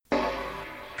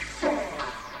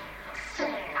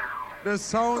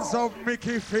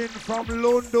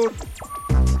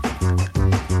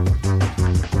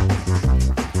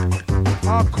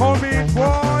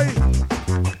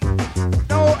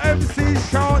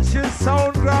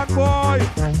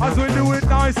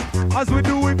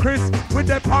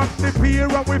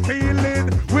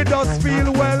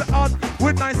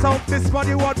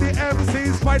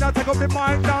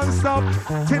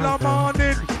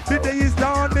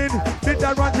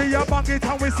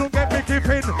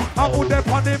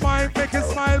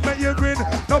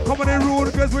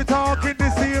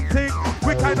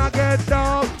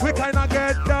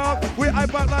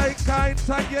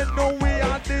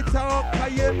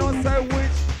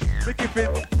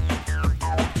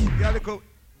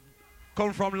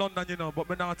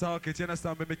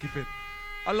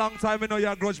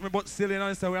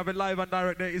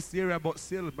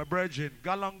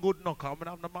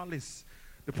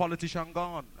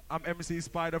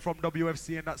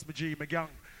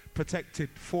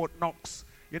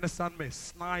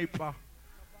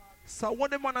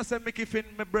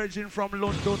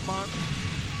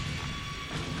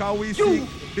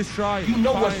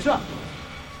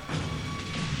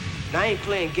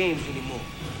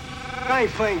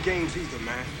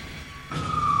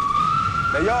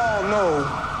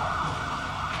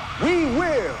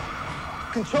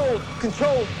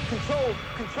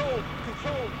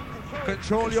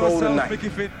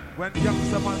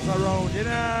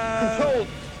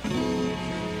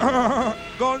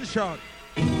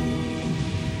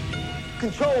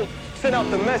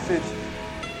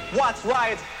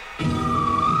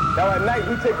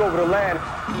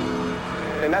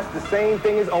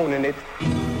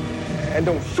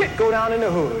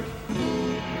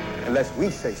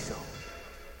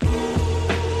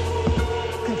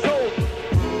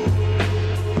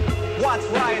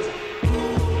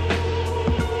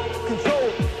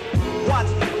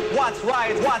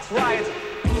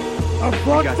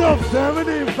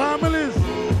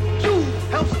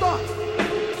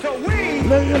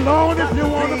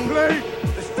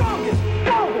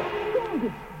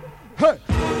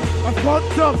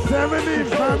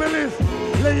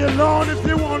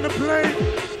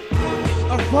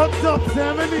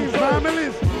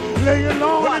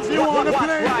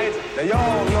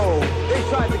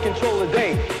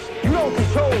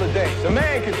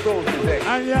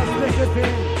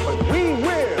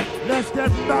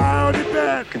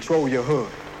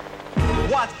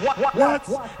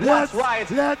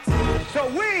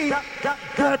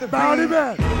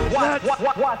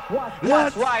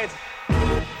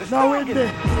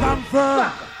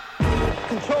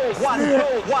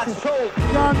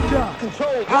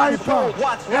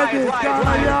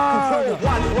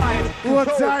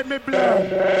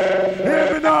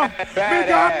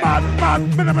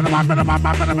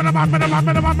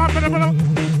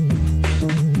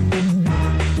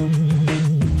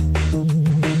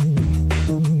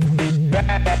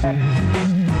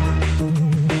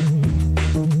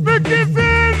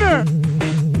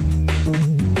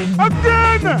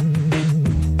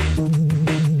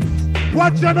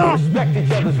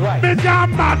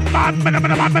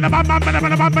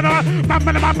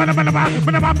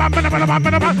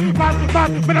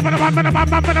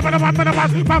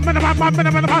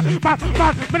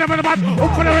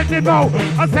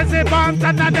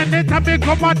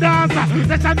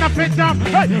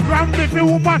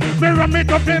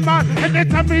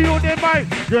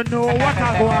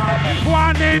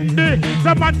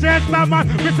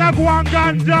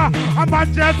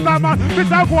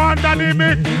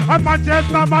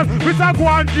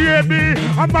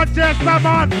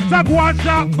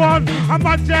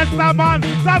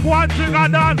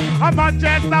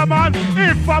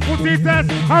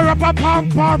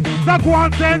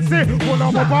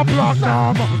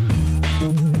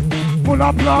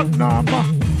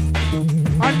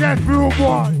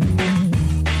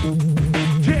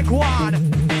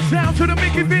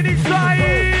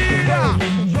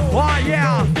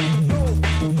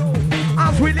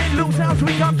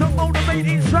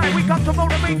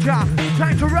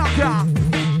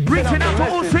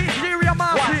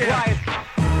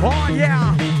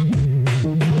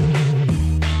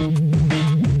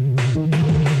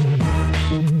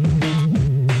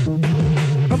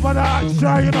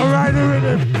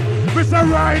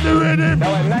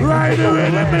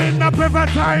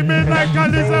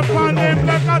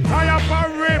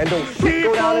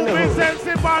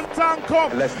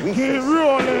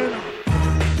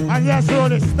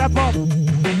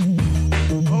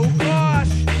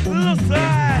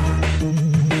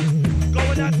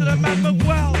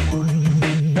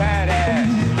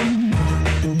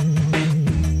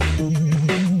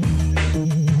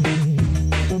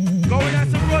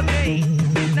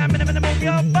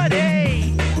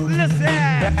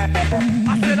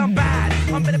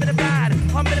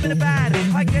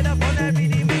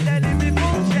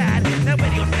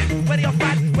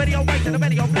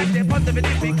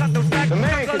living if we got no slack.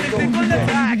 Jungle lifting on the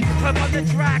track, up on the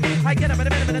track. I get up in a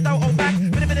minute, don't hold back.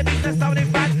 Minute, beat the sound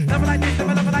in back. Never like this,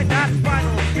 never like that.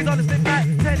 Final, he's on the stick back.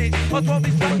 10 inch, on 12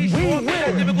 inch track, he's short.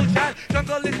 Typical chat,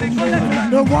 jungle lifting on the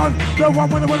track. The one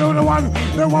winner, the one.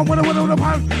 The one winner, the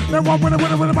man. The one winner,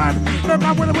 the man. The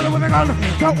man winner, the gun.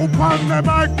 Go upon the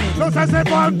back. Los as a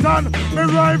one done. Me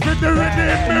ride with the rhythm,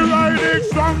 me riding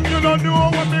strong. You don't know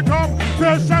what me come.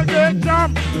 Fresh again,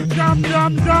 jump. Me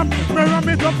run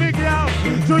me to big girl.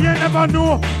 So you never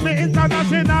know. Me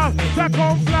international. So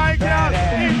come fly, girl.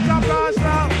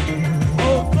 International.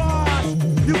 Oh gosh,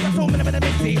 you got so many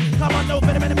Micky. Come on, no,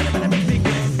 many Micky.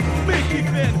 Micky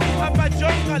Finn, I'm a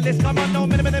junglist. Come on, no,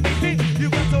 many Micky. You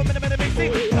got so many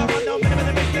Micky. Come on, no,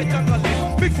 many Micky.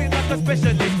 Junglist, mixing like a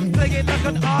specialist, playing like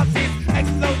an artist,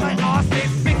 explode like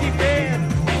artist. Micky Finn,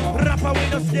 rapper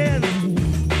with no skin.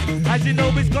 As you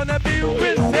know, it's gonna be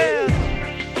real thin.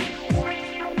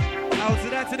 Out to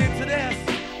that and into this.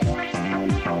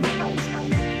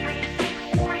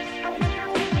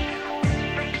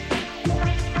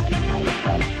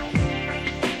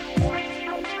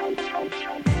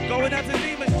 Going out to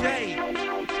Demons J.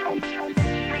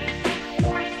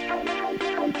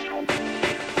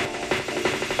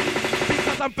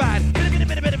 Because I'm bad.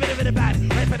 Bit bad.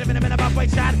 Right, about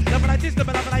white chat. Never like this,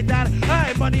 never like that.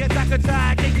 Hey, money attack.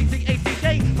 ATC,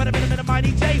 ATK. But a minute, my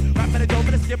DJ. Rap, minute, go,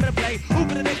 minute, skip, minute, play. Who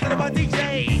for the next minute, my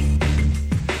DJ?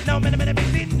 No, minute,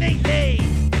 big lately.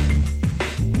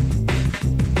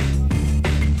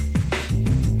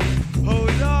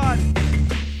 Hold on.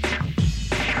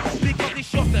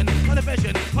 Shortston, on a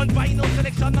vision, on vinyl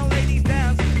selection, on ladies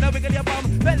dance. Now we get your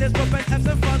bum, fellas, but have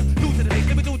some fun. Do to the bass,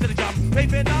 then we do to the jump.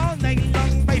 Raving all night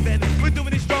long, raving. We're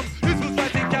doing it strong. This was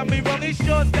right, it can be wrong. It's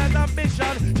Shortston's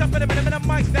ambition. Jump in a minute,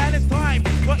 mic stand. It's time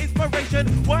for inspiration.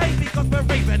 Why? Because we're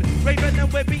raving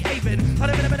and we're behaving. On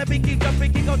a minute, Micky,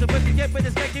 jumping, go to put together with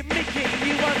this making Micky.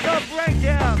 You want the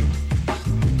breakdown?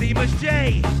 Demons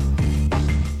J.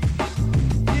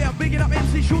 Yeah, bigging up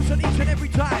MC Shortston each and every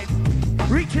time.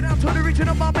 Reaching out to the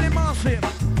regional Marble and Massive.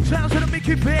 Sounds of the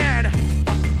Micky Band.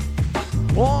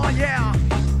 Oh yeah.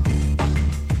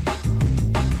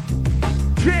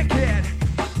 Check it.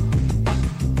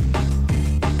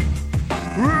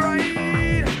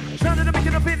 Right. Sound of the Micky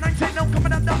Band. 19 now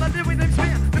coming up down the living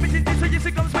spin. Limited this, so yes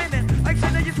it comes spinning. I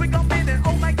said that yes we come in.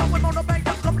 Oh my God, we're on the bank.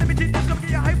 Come limited this, come get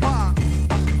your hyper.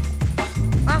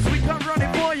 As we come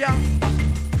running for ya.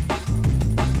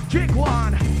 Check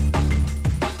one.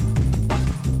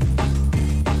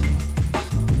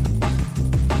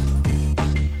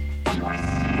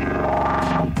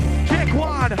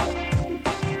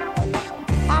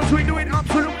 As we do it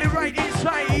absolutely right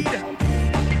inside.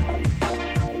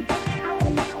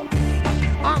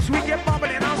 As we get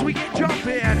bubbling, as we get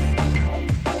jumping.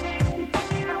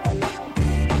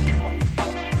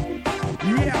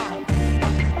 Yeah.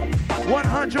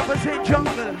 100%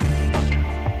 jungle.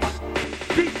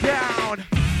 Deep down.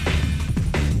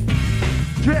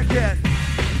 Check it.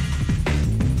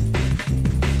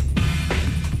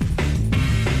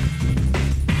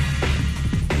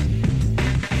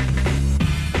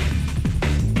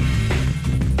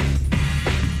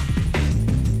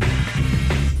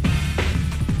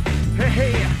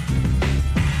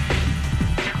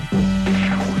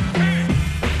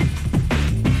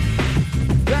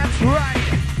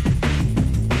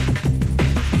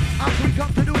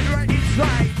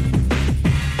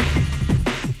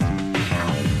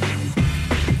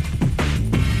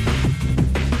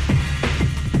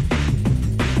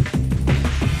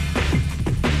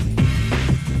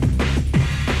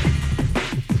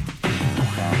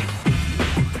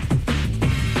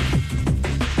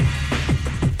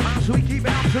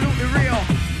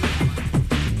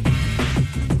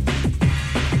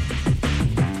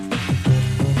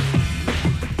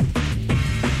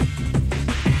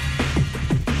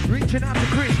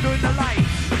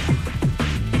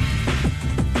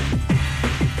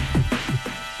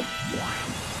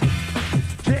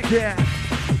 Yeah.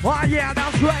 Oh yeah,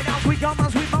 that's right. As we come,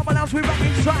 as we bubble, as we rock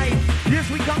inside. Yes,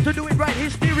 we come to do it right.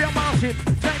 Hysteria massive.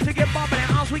 Time to get bubbling.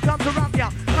 As we come to rock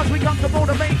ya. As we come to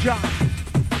motivate ya.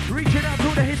 Reaching out to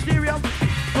the Hysteria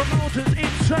promoters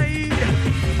inside.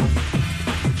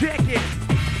 Check it.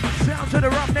 Sound to the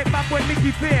roughneck back when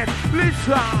Micky Finn.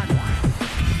 Listen.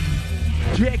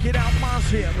 Check it out,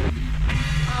 massive.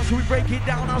 As we break it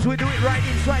down, as we do it right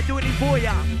inside, doing it for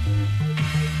ya.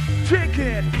 Check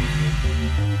it.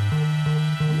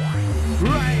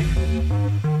 Right.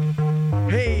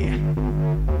 Hey.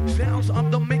 Sounds of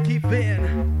the Micky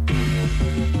Finn.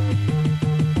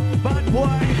 Bad boy.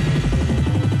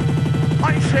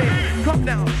 I say, come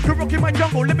down, to rock in my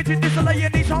jungle, limited this delay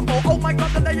and these humble. Oh my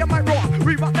god, the layer might roar.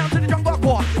 Re-rock down to the jungle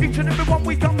core. Each and every one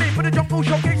we come in for the jungle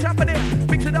showcase happening.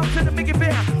 Mix it up to the Micky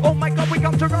fair. Oh my god, we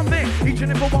come to run big. Each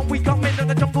and every one we come in to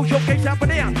the jungle showcase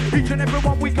happening. Each and every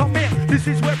one we come in. This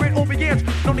is where it all begins.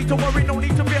 No need to worry, no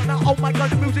need to fear. Now, oh my god,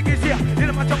 the music is here.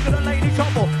 In my jungle, the ladies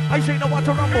humble. I say no one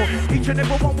to rumble. Each and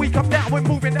every one we come down. We're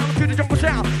moving down to the jungle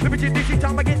sound. Limited this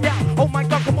time I get down. Oh my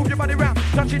god, come move your body round.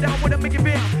 Touch it down with a Micky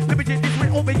fair. Limited this way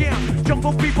over here.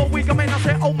 Jungle people we come in. I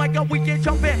say, oh my god, we get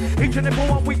jumping. Each and every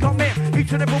one we come in.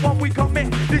 Each and every one we come in.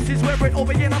 This is where it all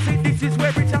begins. I say this is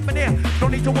where it's happening. No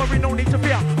need to worry, no need to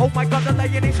fear. Oh my god, the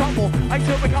lion is humble. I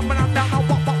say we're coming on down. Now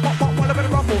pop, pop, pop, pop, while a bit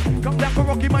of rumble. Come down for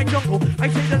rocky my jungle. I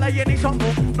say the lion is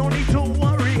humble. No need to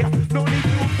worry, no need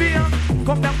to fear.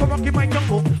 Come down for rocky my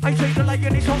jungle. I say the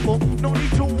lion is humble. No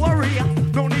need to worry,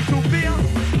 no need to fear.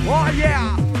 Oh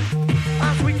yeah.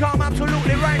 As we come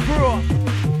absolutely right through.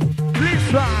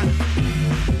 Listen.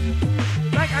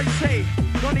 Like I say,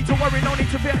 no need to worry, no need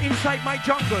to fear inside my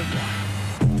jungle.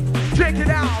 Check it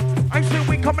out. I say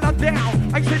we coming on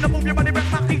down. I say no move your body back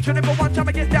now. Each and every one time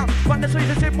I get down. But the say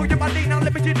the same, move your body now.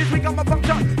 Let me see this week on my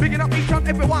function. Picking up each and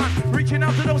every one. Reaching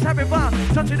out to those having fun.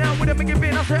 Touching down with a Micky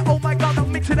bin. I say, oh my god, I'll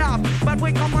mix it up. But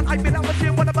we come on, I've been out with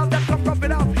you. What about that? Come rub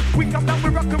it up. We come down, we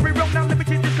rock and we roll now. Let me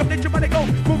see this, come let your body go.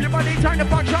 Move your body, turn the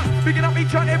function. Picking up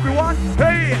each and every one.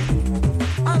 Hey,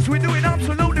 as we do it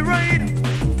absolutely right.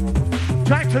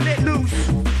 Time to let loose.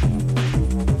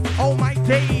 Oh my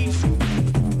days.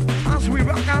 As we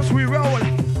rock, as we roll.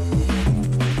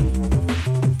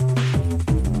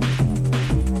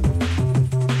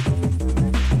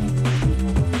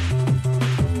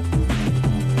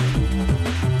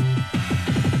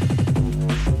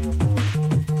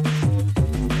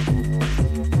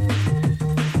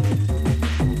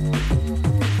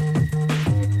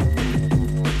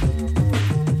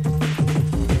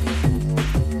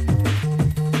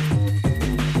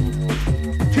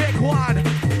 Take one.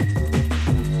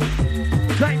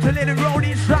 Time to let it roll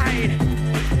inside.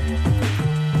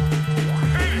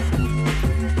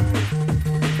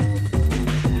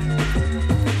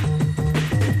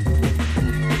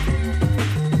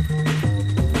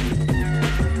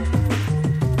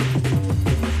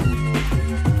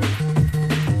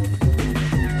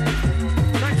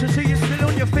 Nice to see you still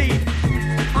on your feet.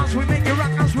 As we make it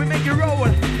rock, as we make it roll.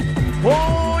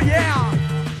 Oh yeah,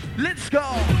 let's go.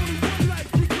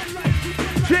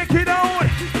 Check it out.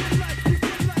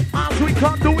 We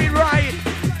can't do it right.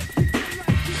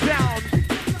 Sound.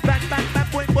 Bang, bang, bang,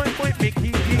 boy, boy, boy,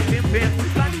 Micky, keep him in.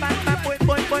 Bang, bang, bang, boy,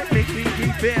 boy, boy, Micky,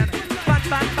 keep in. Bang,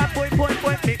 bang, bang, boy, boy,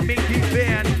 boy, Micky, keep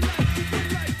in.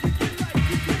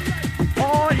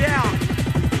 Oh, yeah.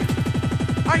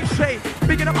 I say,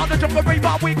 picking up on the jungle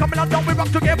river. We coming on down, we rock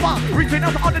together. Reaching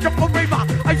out on the jungle river.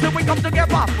 I say, we come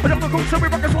together. A jungle group, so we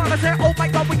rock as one. I say, oh my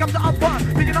god, we come to have fun.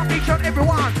 Picking up each and every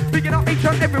one. Picking up each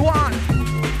and every one.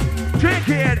 Drink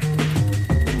it.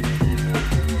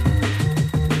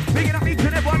 Picking up each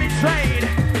and every one inside.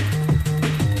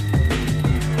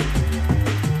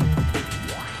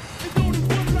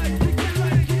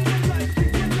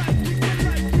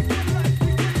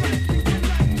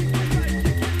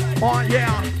 Oh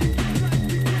yeah.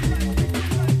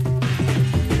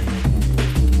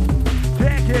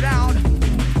 Check it out.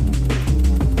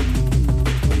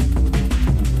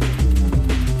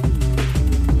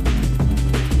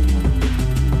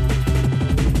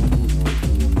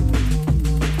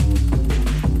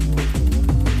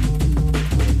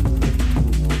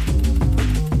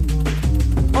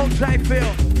 Outside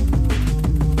Phil.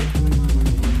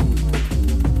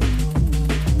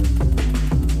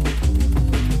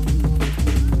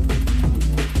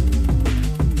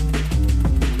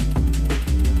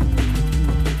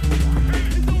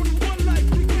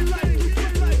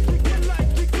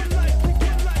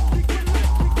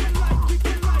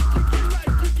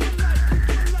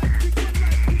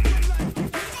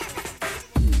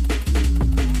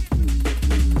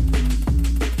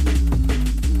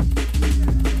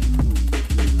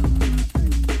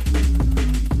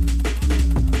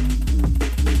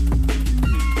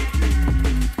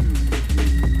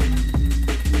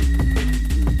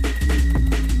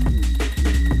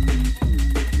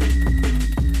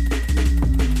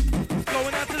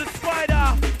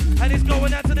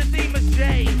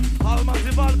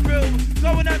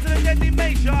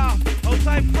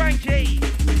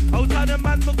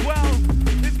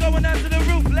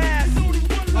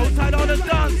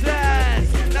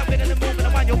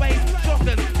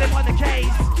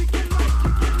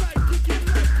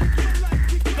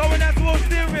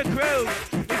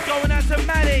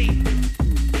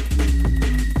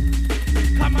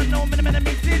 Come on, no, minute,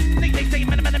 they say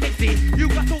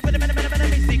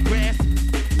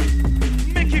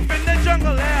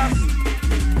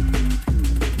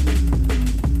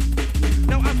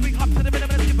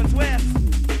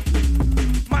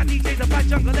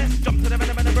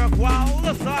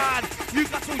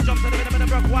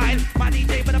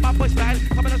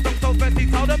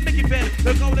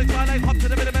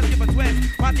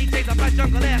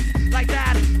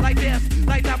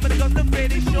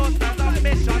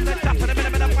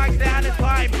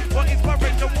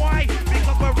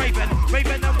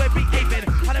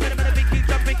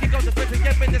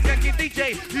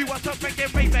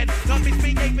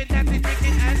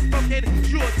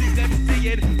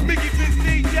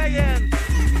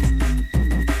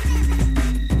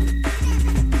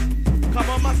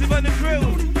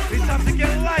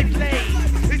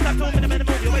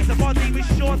move your waist the body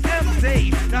with short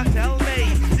MC. Now tell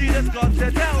me, you just got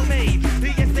to tell me.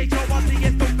 Yes, they show us,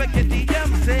 yes, don't forget the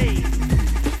MC.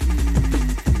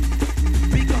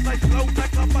 Because I float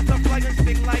like a butterfly and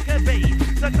sting like a bee.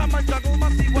 So come and juggle,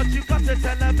 must see what you got to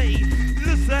tell me.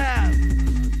 Listen.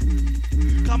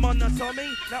 Come on now,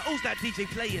 Tommy. Now who's that DJ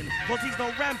playing? Cause he's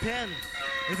not ramping.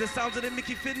 It's the sounds of the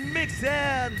Micky Finn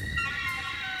mixing.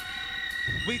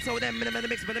 We told them in the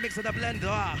mix of the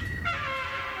blender.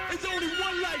 It's only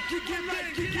one life, you get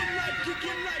life, you get life, you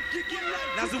get life, you get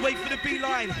life. As we wait for the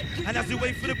beeline, and as we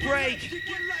wait for the break,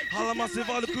 all of massive,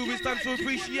 all the crew, it's time to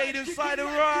appreciate inside the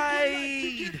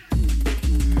ride.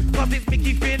 Cause it's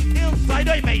Micky Finn inside,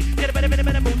 oi mate. Get a better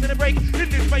move to the break. In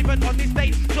this raven on this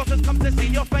stage, just has come to see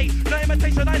your fate. No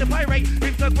imitation, I the pirate.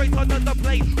 Integrate on the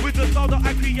plate with the style that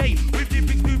I create. With the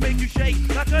beats to make you shake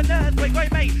like an earthquake, oi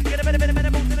mate. Get a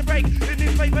better move to the break. In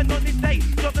this raven on this stage,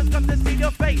 just has come to see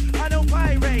your fate. I don't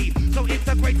pirate, so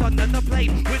integrate on the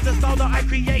plate with the style that I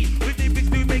create. With the beats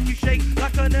to make you shake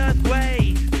like an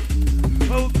earthquake.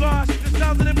 Oh gosh, the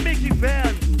sounds of the Micky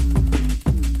Finn.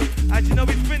 As you know,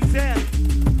 it's Prince 10.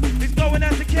 It's going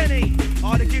out to Kenny,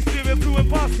 all the Hysteria crew and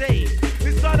Bossy.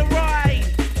 Inside the ride.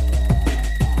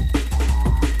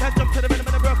 Let's jump to the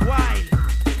minimum and broke wide.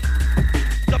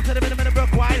 Jump to the minimum and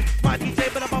broke wide. My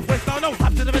DJ, but I'm off west. No,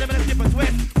 up to the minimum and skip a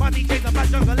twist. My DJ's a back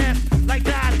jungle left. Like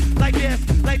that, like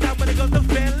this, like that when it goes to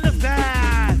Finn.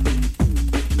 Listen.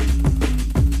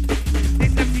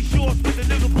 It's MC Shorts with the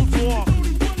Liverpool tour.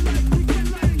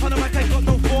 On the mic, I got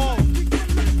no fall.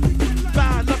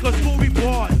 Bad like a school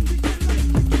report.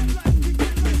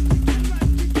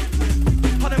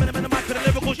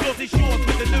 Shorty shorts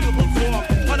with the Liverpool tour.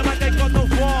 On the mic, they got no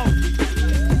fall.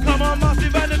 Come on,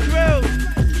 Massive and the crew.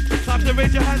 Time to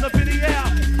raise your hands up in the air.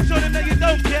 Show them that you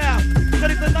don't care.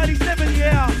 Cause it's a 97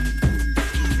 year.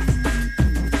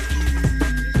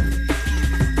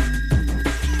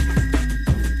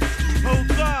 Oh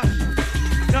gosh.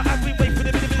 Now as we wait for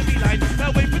the bit of beeline.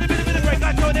 Now wait for the bit of break.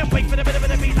 I told them wait for the bit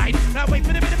of beeline. Now wait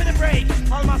for the bit of break.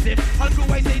 All Massive, all crew,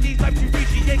 I say these times to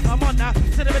appreciate. Come on now.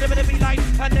 To the bit of beeline.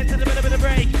 And then to the bit of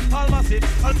break. All Massive,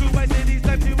 all crew, I say these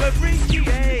times to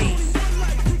appreciate.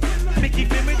 Micky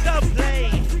Finn with the play.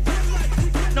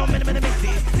 No minimum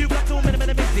mixy. You got 2 minimum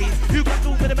mixy. You got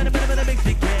 2 minimum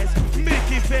mixy. Yes.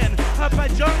 Micky Finn, up a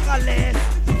jungle list.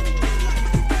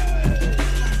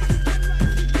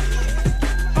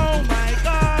 Oh my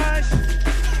gosh.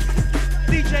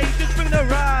 DJ, just bring the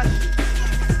rush.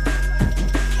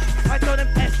 I told him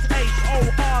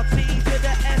S-H-O-R-T to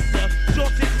the S.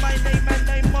 Short is my name and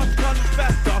they must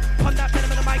confess. On that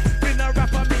minimum mic, been a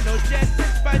rapper, me no jet.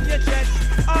 Expand your chest.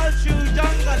 I'll shoot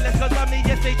jungle left. Cause I'm the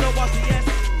yes, they don't want the yes.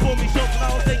 Call me short and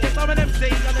I'll say yes. I'm an MC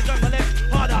on the jungle left.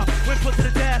 Harder, when put to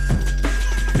the test.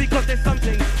 Because there's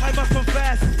something I must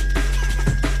confess.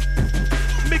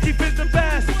 Micky Finn's the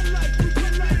best.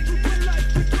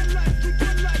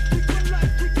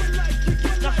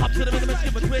 Now up to the minimum,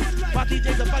 skip a twist. My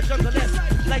DJ's a bunch of the list.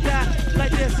 Like that,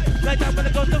 like this, like that when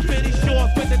it goes to finish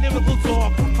short with the lyrical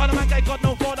talk. On the mic I got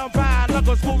no fault, I'm bad like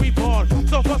a school report.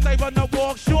 So first I run the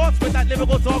walk shorts with that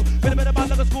lyrical talk. With a minute about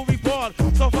like a school report.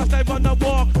 So first I run the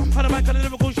walk on the mic on the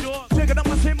lyrical short. Check it out,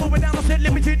 my shit moving down, I said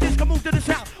limited disc, come move to the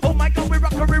south. Oh my god, we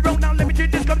rock and we roll now, limited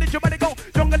disc, come let your money go.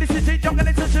 Jungle this is it, jungle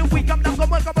this is it, we come down, come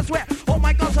work, I swear. Oh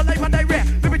my god, so live and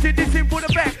direct, limited disc in for the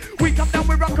back. We come down,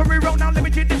 we rock and we roll now,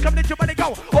 limited disc, come let your money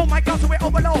go. Oh my god, so we're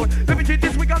overload, limited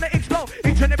disc, we gonna explode.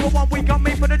 Each and every one we come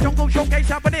in for the jungle showcase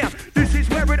happening. This is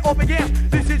where it all begins,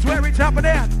 this is where it's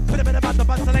happening. With a bit about the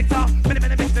bus selector, with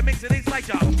a mix it inside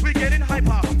ya. We getting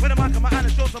hyper, when I'm on my hand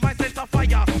and shows on my sense of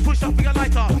fire. Push up for your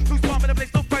lighter, who's bomb in the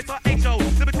place, no price or H-O.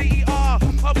 Liberty ER,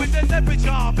 up with the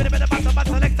temperature. Bit about the bus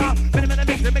selector,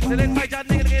 mix it inside ya.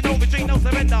 Nigga get no retreat, no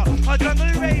surrender. A jungle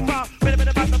raver, bit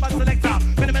about the bus selector.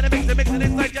 Mix it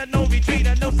inside ya, no retreat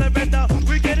and no surrender.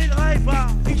 We getting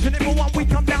hyper. Each and every one we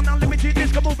come down now, limited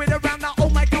disc, come moving around now. Oh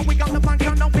my god, we got the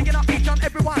function now, we gonna each on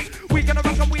everyone. We gonna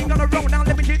rock and we gonna roll now,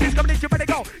 limited disc, come let you better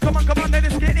go. Come on, let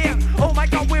us get in. Oh my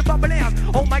god, we're bubbling.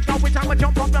 Oh my god, we time to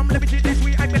jump up, limited disc,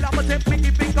 we act like a temp,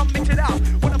 Micky Finn, come mix it out.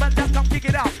 When I'm down, come kick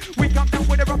it out. We come down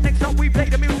with the rock next up, we play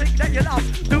the music that you love.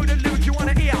 Do the loot you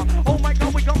wanna hear. Oh my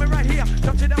god, we coming right here.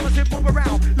 Jump it down and move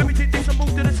around. Limited disc,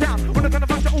 move to the sound. When I'm gonna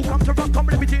function, all come to rock, come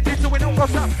limited disc, so we don't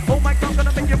cross up. Oh my god,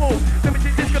 gonna make you move.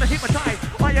 Limited disc, gonna hit my time.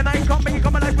 I and I come, make it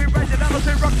come alive, we rise it down, let's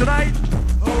say rock tonight.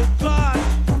 Oh god.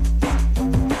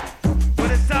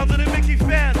 When it sounds of the Micky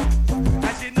Finn,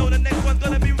 as you know the next one's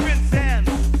gonna be rinsing.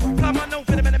 Come on, no,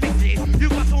 minute, mix it. You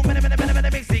got 2 minute,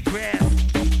 mix it, Chris.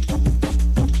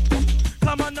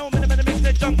 Come on, no, minute, mix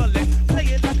the jungle list. Play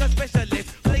it like a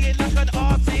specialist. Play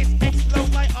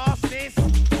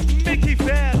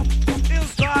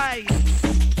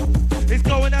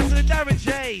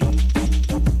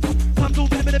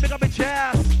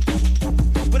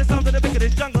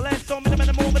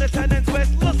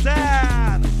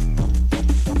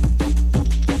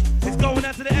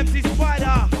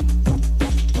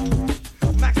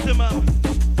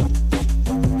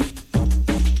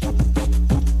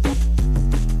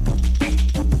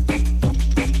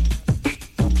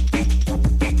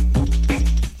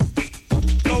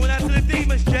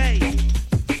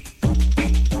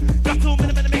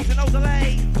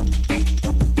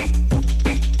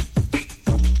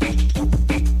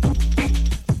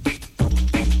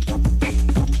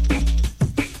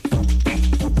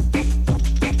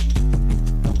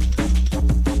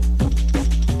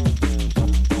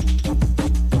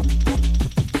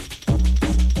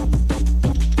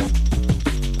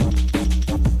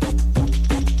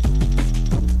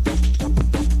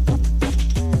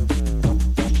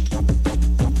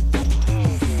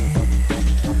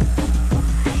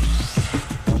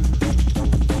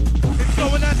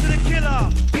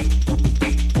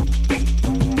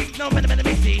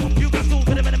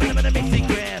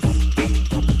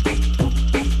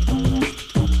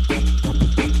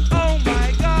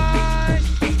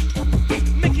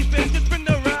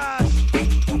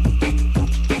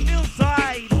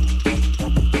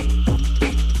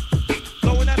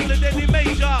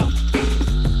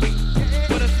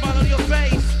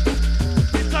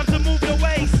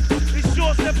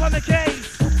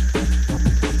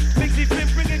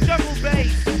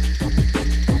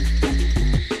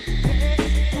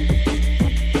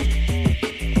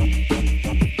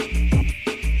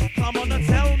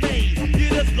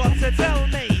to tell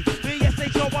me. Yes, they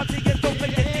sure want to get so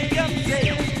big and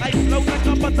I flow like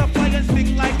a butterfly and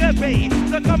sting like a bee.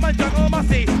 So come and juggle my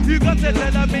sea. You got to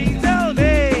tell me.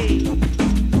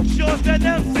 Shortston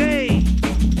MC.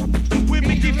 With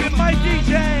Micky in my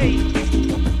DJ.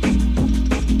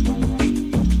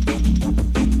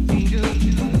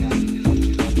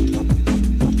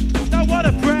 Now what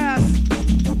a brass.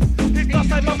 It's not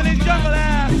like bubbling jungle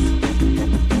ass.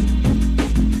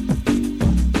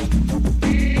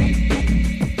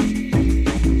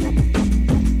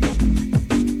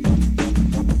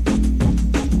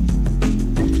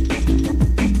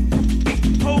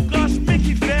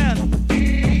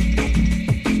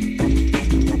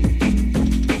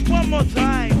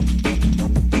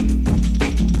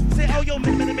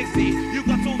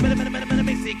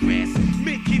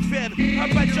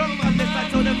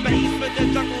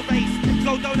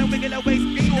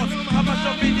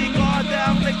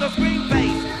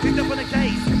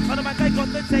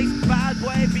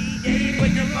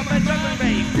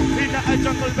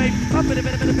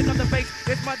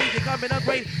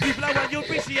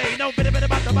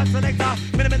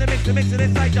 Mix it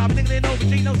inside job, thinking no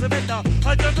between no surrender.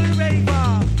 A jungle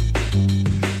raver.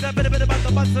 The bit about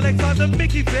the bus selector, the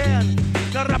Micky fan.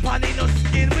 The rapper need no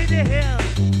skin with the hair.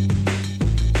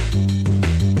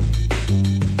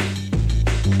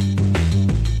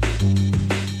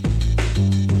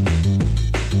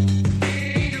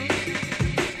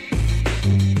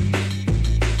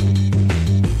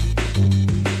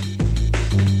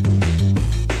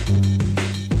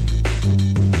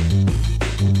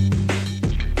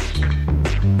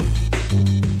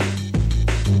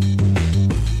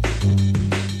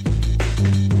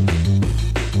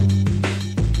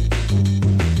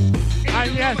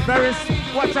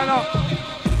 Watch out.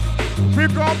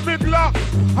 Pick up big lock,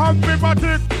 and big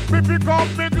matic. Me pick up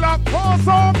big lock,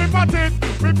 also big matic.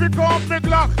 Me pick up big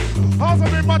lock, also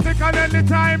big matic. And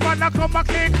anytime and I come back,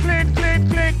 click, click, click,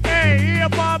 click. Hey, here,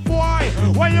 bad boy,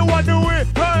 what you want to do it?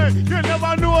 Hey, you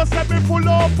never know, say me full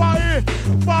of fire.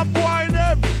 Bad boy,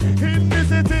 them in the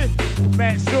city.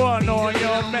 Make sure no,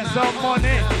 you make some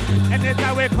money.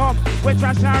 Anytime we come, we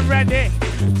trash and ready.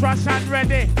 Trash and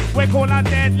ready, we cool and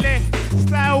deadly.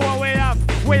 Style what we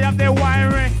have the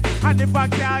wiring and the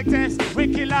backyard test. We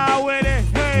kill her with it.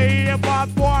 Hey, yeah,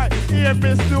 bad boy, hear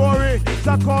me story.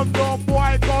 So come down,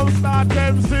 boy, come start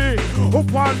MC.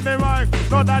 Up on the mic,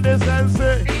 none of this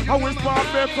MC. And which part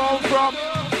me come from?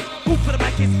 Who for the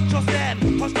mic is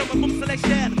Shortston? Hush from a boom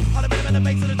selection. All the men in the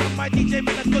bass of the drum, my DJ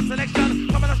make a good selection.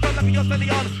 Come on, I'm strong, let me your steady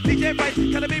on. DJ Price,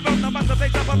 can it be wrong? No master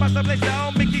place up, master place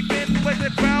down. Micky Finn, with the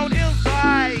crown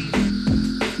hillside.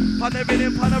 On the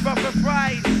rhythm, on the rough and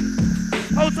fried.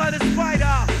 Outside the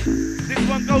spider. This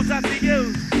one goes out to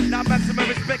you. Now maximum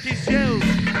respect is due.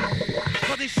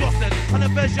 For this Shortston, on a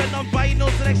version on vinyl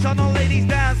selection, all ladies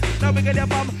dance. Now we get your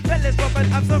bum, let's pop and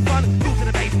have some fun. Two to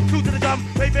the bass, two to the drum,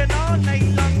 raving all night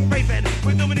long, raving.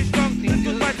 We're doing it strong, this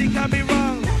good party can't be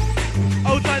wrong.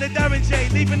 Outside the Darren J,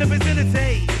 leaving the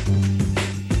vicinity.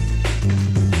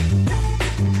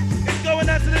 It's going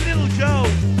out to the little Joe.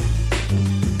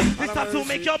 This time to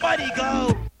make your body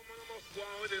go.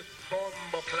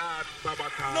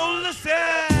 No, listen.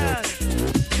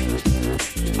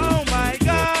 Oh my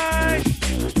gosh.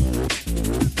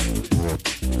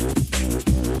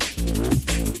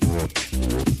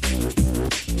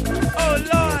 Oh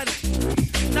Lord.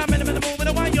 Now I'm in the movement,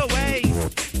 I want your ways.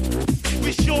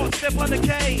 We short step on the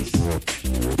case.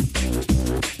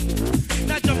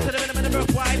 Now jump to the minimum and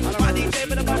broke wide. My DJ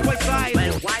with the bump way side.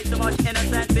 Well, why so much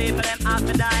innocent people them have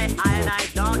to die? I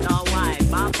don't know why.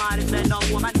 My party said no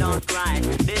woman don't cry.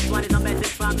 This one is a message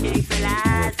from King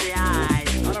Selassie.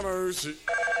 Have mercy.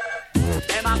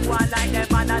 Them a go like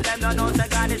them and them don't know say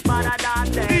God is better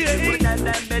than them. People tell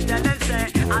them better than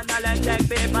say. And all them take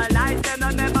people like them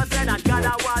and never say that God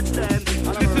a watch them.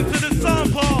 Listen to the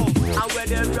sample. And when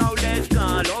them rounders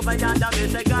call over yonder me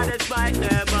say God is fight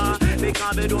them.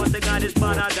 Because we don't say God is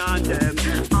better than them.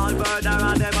 All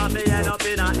murderers them have to end up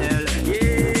in a hell.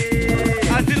 Yeah.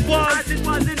 As it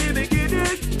was in the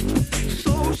beginning,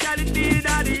 so shall it be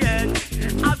at the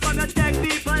end. I'm gonna take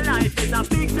people's life. It's a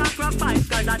big sacrifice,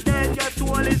 cause I tell your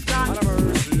soul is gone.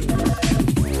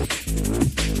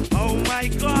 Oh my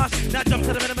gosh, now jump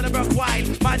to the minimum and broke wide.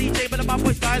 My DJ with the bad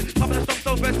boy style, top of the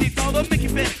stone, so best he told them Micky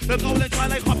Finn. The golden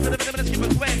twilight hop to the minimum and skip a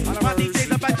twist. My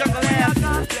DJ's a bad jungle ass.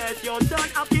 God bless your son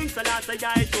of King Selassie,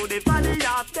 guide to the valley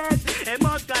of death. It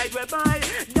must guide we by.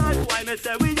 That's why me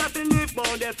say we have to live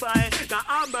on the fight. Cause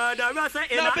I'm murderers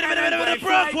in a minute,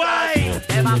 broke wide.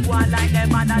 Them a go like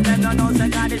them and them don't know say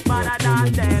God is better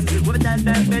than them. tell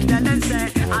them, me tell them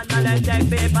say, I'm gonna take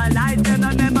people like them,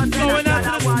 I never say going out to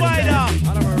the spider.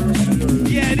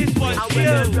 Yeah, this one's I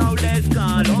will you. blow this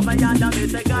gun over yonder, me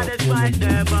say God is right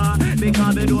there,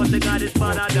 because me know the God is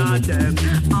better than them.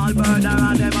 All murder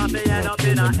and them have to end up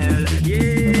in a hell.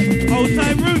 Yeah.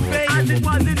 Outside Ruthie. As it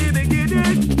was in the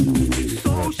beginning,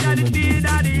 so shall it be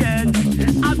at the end.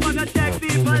 I'm gonna take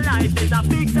people life, it's a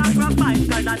big sacrifice,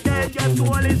 cause I tell your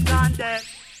soul is gone dead.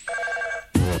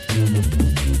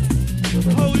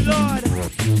 Oh Lord,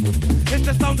 it's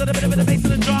the sound of the bit of the bass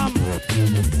of the drum.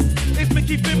 It's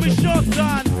Micky Finn with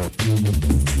Shortston.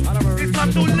 It's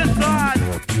time to listen.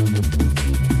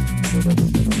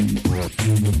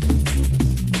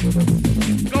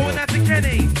 Going out to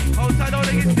Kenny, outside all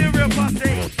the Hysteria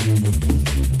posse.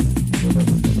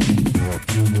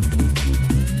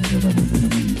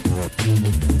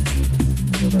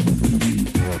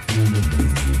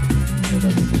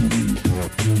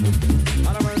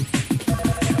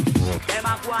 Them a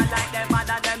go on like them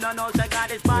mother, them don't know say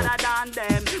God is better than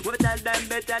them. We tell them,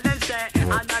 we tell them say, and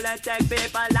now let's take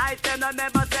people like them. No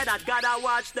never say that God a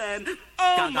watch them.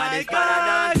 Oh my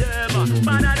God.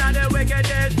 Better than the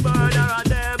wickedest murderer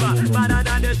them. Better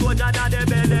than the soldier than the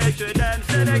military them.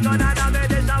 Say they gonna damage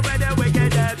this and when the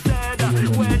wicked them said.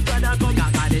 When God come,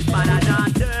 God is better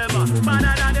than them.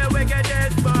 Better than the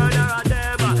wickedest murderer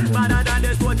them. Better than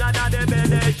the soldier than the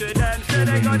military them. Say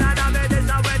they gonna damage this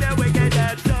and when the wicked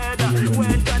them said.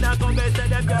 When God come, they say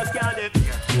them just can't live.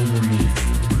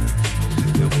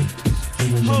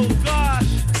 Oh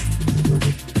gosh.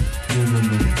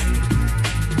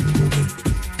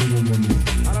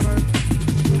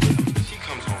 She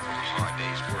comes home from a hard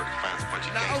day's work and finds a bunch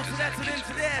of Now gangsters also that's in it the into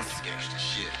kitchen this. with gangster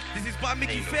shit. This is by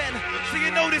Micky Finn, so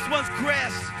you know this one's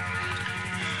Chris.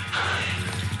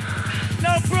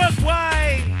 No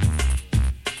Brookway.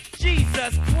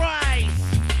 Jesus Christ.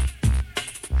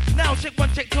 Now check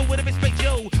one, check two with a respect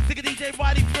Joe. Take a DJ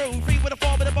riding through, 3 with a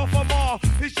 4 with a 4 for more.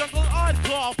 His jungle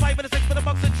encore, 5 with a 6 with a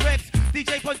box of tricks.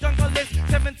 DJ punch jungle list,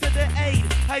 7 to the 8.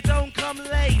 I don't come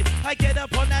late. I get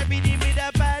up on that reading with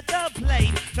a bad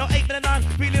plate. No 8 with a 9,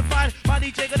 feeling fine. My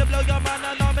DJ gonna blow your mind.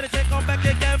 Now I'm gonna take on back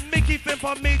again. Micky Finn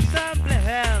for me, sample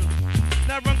hand.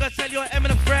 Now run, gonna tell your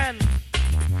eminent friend.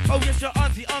 Oh yes, your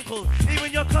auntie, uncle,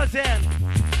 even your cousin.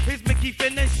 It's Micky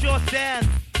Finn and Shortston.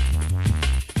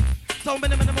 So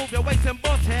minimum to move your waist and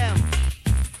bottom.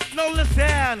 No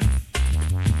listen.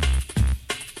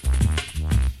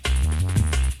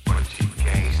 Bunch of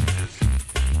gangsters.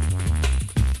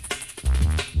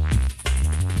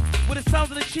 With the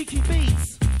sounds of the cheeky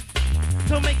beats.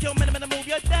 So make your minimum to move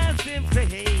your dancing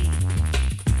feet.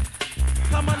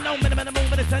 Come on, no minimum to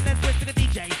move and turn and twist to the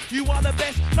DJ. You are the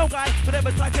best, no guy, but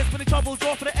ever try test for the trouble,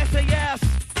 draw for the SAS.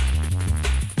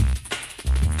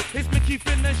 It's Micky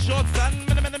Finn and Shortston,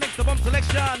 minimum to mix the bomb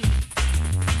selection.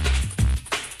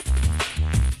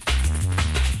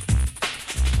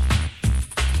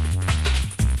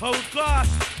 Oh gosh,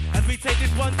 as we take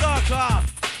this one darker.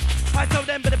 I told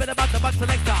them bit about the bug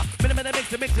selector. Minimum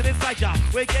to mix it inside ya.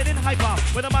 We're getting hyper.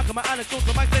 When I'm on my anecdotes,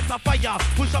 so my sense of fire.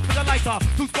 Push up with a lighter.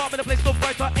 Too smart with a place, no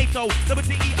brighter. 8-0,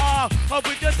 WTER. Up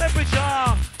with your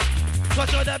temperature. So I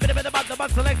showed them bit about the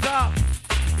bug selector.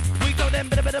 We told them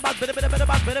bit about the bug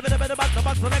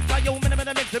selector. Yo, minimum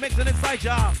to mix it inside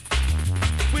ya.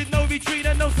 With no retreat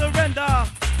and no surrender.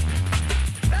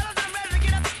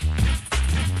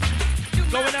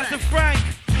 Going out to Frank,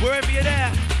 wherever you're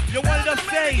there. You're one of those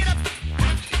stage.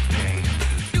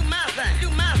 Do my thing, do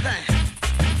my thing.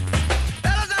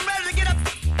 Fellas, I'm ready to get up.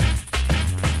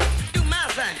 Do my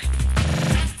thing.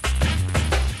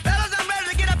 Fellas, I'm ready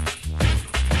to get up.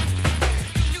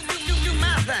 Do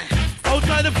my thing.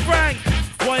 Outside of Frank,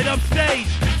 right up stage.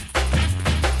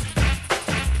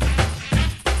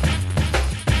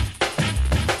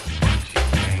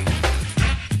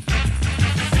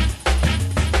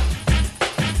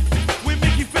 With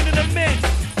Micky Finn in the mix.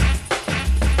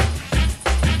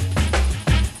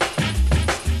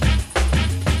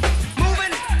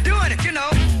 Moving, doing it, you know.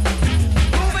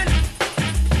 Moving,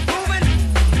 moving,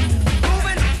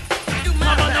 moving. Do my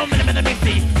Come on, thing. no minimum to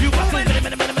mixy. You got some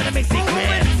minimum to mixy,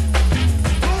 Chris.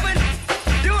 Moving,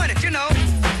 doing it, you know.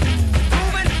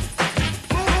 Moving,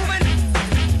 moving,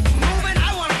 moving. I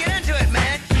want to get into it,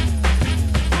 man.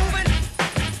 Moving,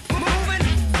 moving,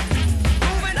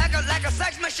 moving like a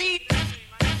sex machine.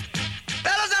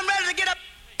 Fellas, I'm ready to get up.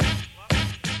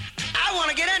 I want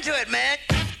to get into it, man.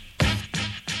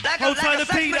 Like Outside a of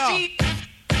sex Peter. machine.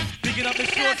 Picking up the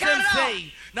Can I short count it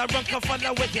MC. Now run, come on,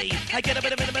 now wiggy. I get a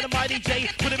bit of my DJ.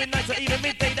 Put him in nights or even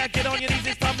midday. Now get on your knees,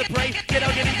 it's time to pray. Get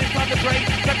on your knees, it's time to pray.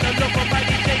 Got the look on my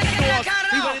DJ Shorts.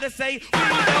 He wanted to say, we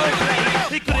will go play.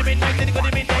 He could have been night, then he could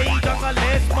have been day.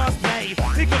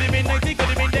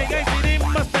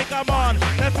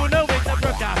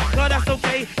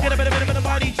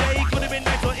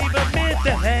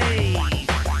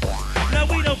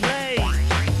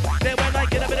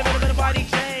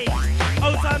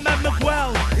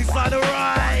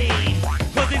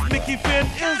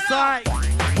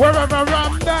 ever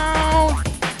ram down.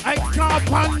 I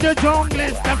come on the jungle,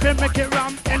 stuff and make it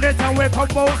ram. In the time we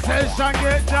come out, session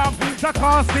get jam. The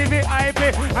cost TV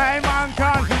IP, I'm on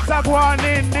can. The one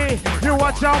in the, you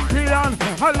a champion.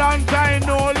 A long time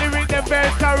no lyric the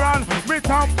veteran. Me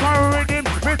thump on rhythm,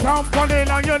 me thump on it,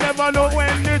 and you never know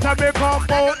when it a become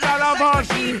out Lalavan.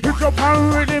 It's up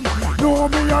on rhythm, know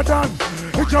me a done.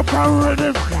 It's up on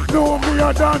rhythm, know me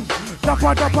a done.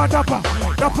 Dappa, dappa, dappa,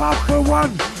 dappa for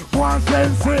one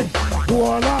sensei.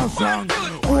 Hold on song,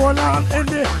 hold on in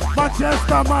the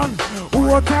Manchester man.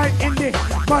 Hold tight in the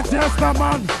Manchester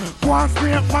man. One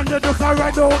snake man, you just a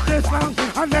ride out this song.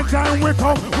 And then time we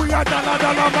come, we a dollar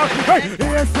man. Hey,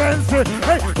 hey sensei,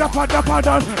 hey, dappa dappa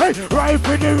done. Hey, right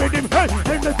for the rhythm, hey,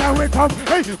 and the time we come,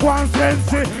 hey, one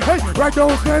sensei, hey, ride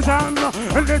out this song.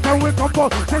 And the time we come, but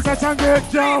this a chance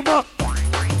get jam.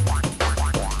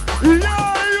 Yeah.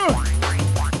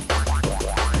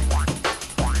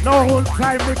 No whole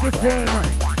time make it feel.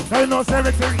 I know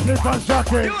everything keep on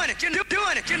shocking. Doing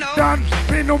it, you know. Dan,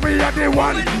 me know me are the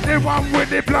one with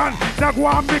the plan. That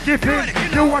one make it feel.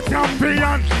 You a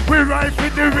champion. We ride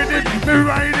with the rhythm, we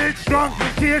ride it strong.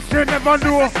 Case you never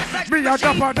know, me a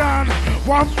dapper Dan.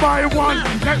 One by one,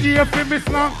 that ear for me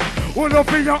slang. Hold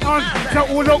up in your hand, say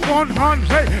hold up one hand.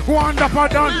 Hey, go on dapper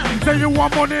Dan. Say you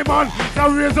want money man, say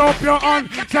raise up your hand.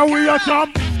 Say we a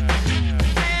champ.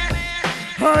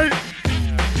 Hey.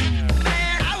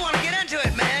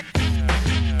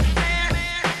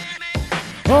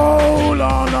 Hold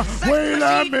on, wait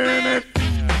a minute.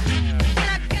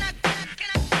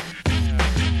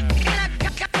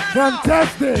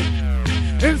 Fantastic.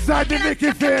 Inside the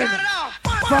Mickey fin.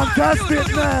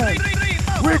 Fantastic, man.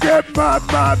 We get mad.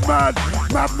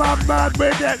 We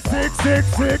get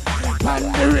sick. Pan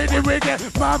the ready, we get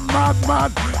mad.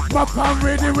 My pan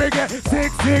ready, we get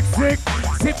sick.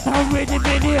 Sit pan ready,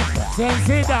 baby.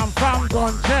 Sensei down from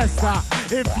Manchester.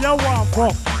 If you want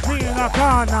for me in a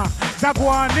corner.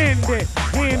 Zagwan in the,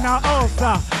 in a house,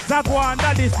 Zagwan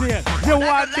that is there. You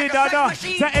want the dada,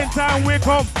 the end time we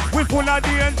come, we full of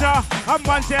danger. A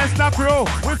Manchester crew,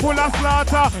 we full of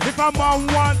slaughter. If a man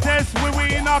want test,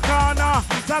 we in a corner.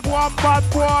 Zagwan bad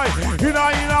boy, in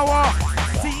a war.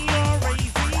 See your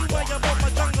raising, where you bought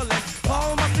my jungle list.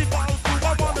 All my people,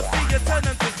 I want to see you turn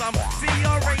into some. See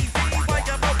your raising, where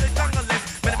you bought the jungle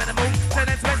list. Minute move, turn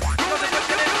into it.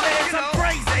 Some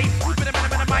crazy, who's been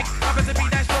a mic, happens to be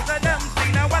that.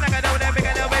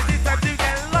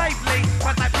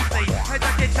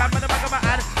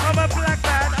 I'm a black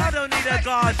man, I don't need a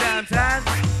goddamn tan.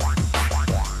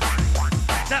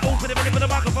 Now open the minute for the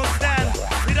microphone stand.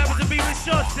 It happens to be with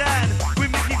Shortston. We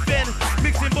Micky Finn,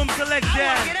 mixing boom selection. I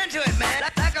wanna get into it, man.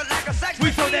 Like a sex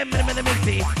we show them minute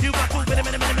Micky. You got two minute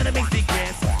Micky,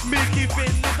 yes. Micky Finn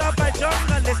is up by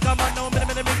jungle. Let's come on now,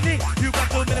 minute Micky. You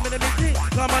got two minute Micky.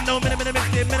 Come on now, minute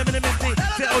Micky.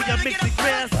 Say, oh, you Micky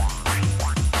Chris.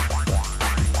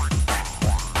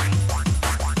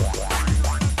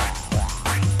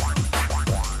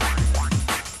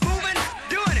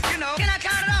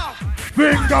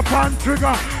 Finger pan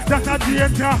trigger, that's a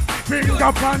danger.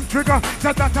 Finger pan trigger,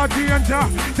 that's a danger.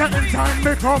 Second time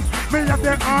me come, me have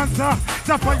the answer.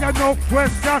 So for you no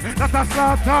question, that's a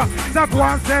slaughter. That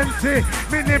one sensei,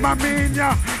 me name a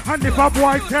minya. And if a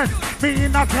boy test me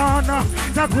in a corner,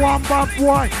 that one bad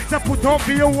boy, they put up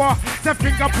your war. The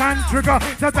finger pan trigger,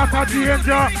 that's a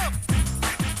danger.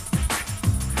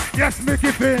 Yes,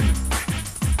 Micky Finn.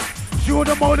 Show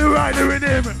them all the rider with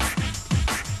him.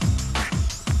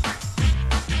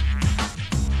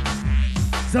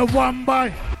 So one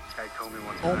by.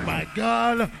 Oh my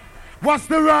God. What's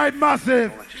the ride,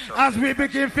 massive? As we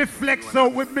begin to flex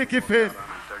out with Micky Finn.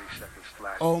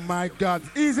 Oh my God.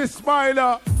 Easy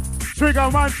Smiler. Trigger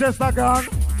Manchester gang.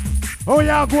 Oh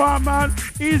yeah, go on, man.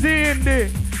 Easy indie.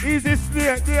 Easy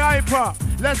snake, the hyper.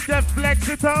 Let's just flex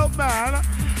it out, man.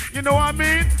 You know what I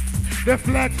mean? The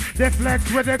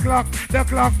flex with the clock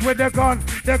with the gun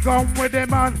with the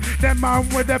man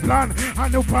with the plan,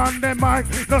 and upon the mic,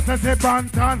 just as a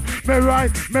bantan. Me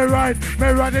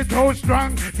ride it so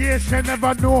strong, case you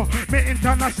never know, me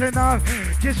international,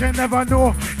 case you never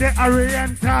know, the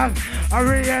Oriental,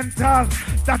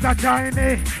 that a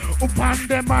Chinese, upon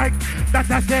the mic, that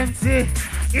a sensei.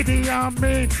 Idi and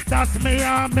me, that's me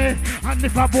and me. And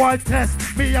if a boy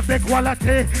test me of the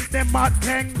quality, them mad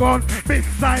 10 gun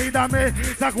beside of me.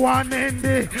 Like one in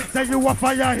the, say you a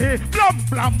fire here. Blum,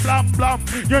 blum, blum, blum.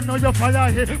 You know you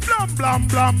fire here. Blum, blum,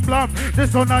 blum, blum.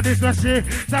 This one of this machine,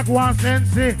 like one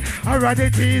sensei. I ride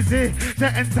it easy.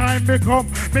 The end time me come,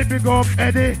 me big up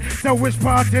Eddie. So which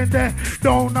part in there?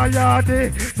 Down a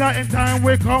yardie. The end time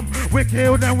we come, We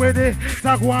kill them with it.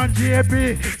 Tagwan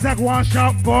JB, Tagwan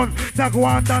shotgun,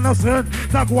 Tagwan Donaldson,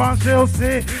 Tagwan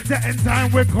Chelsea. The end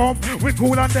time we come, we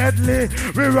cool and deadly.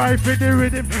 We ride for the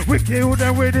rhythm, we kill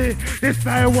them with it. This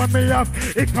style when me up,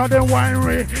 it call the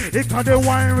winery, it call the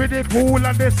winery, the cool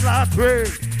and the slot way.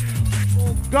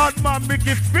 Oh God, man,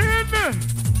 Micky Finn.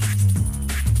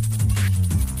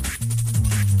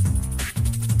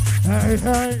 Hey,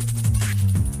 hey.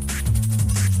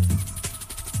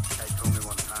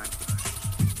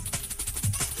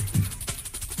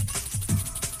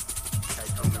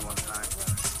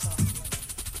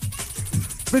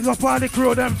 Big up all the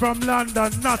crew them from London,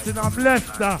 Nottingham,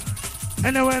 Leicester.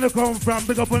 Anywhere they come from,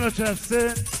 big up on the chest,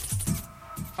 see?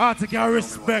 Article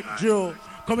respect you.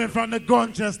 Coming from the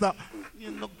Gunchester.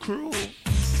 You know crew.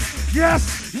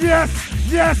 Yes, yes,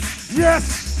 yes,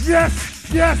 yes,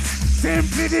 yes, yes.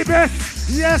 Simply the best.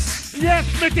 Yes, yes,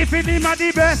 Micky Finn him are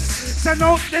the best. Send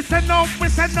out, we send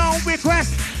out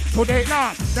request. So they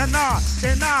not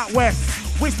west.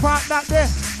 Which part that there?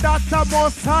 That's the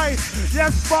most side.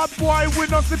 Yes, bad boy, we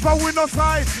no slip and we no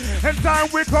side. And time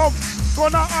we come,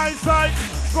 gonna eyesight,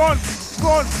 gun,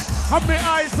 have me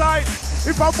eyesight.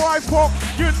 If a boy fuck,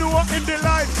 you know in the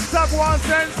light. Sagwan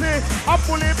Sensei, I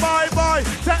pull it bye.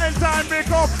 Second time me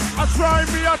come, I try.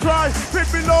 Pick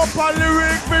me low for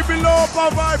lyric, pick me low for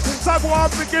vibe.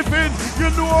 Sagwan Micky Finn, you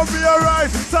know me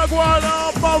alright. Sagwan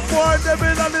up, bad boy, them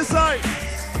in on the side.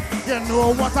 You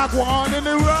know what I go on in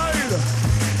the ride.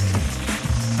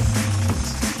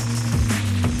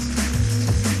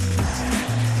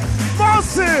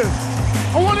 Massive!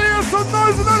 I want to hear some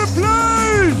noise in the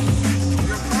place!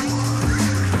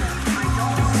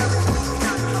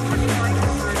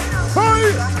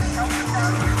 Hey!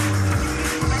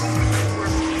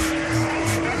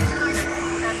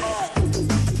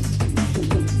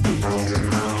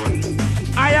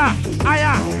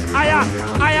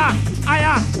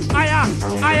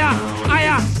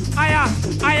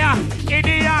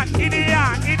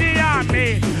 Idiot, me.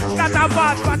 Not a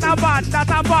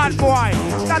bad boy.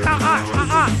 Not a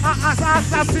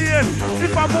assassin.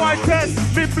 If a boy test,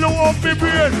 me blow up me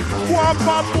brain. One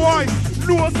bad boy,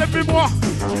 no say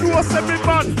me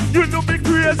man. You know me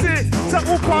crazy. So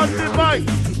up on the mic,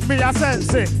 me a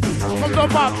sensei. Come the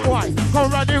bad boy,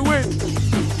 come ready with.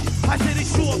 I say the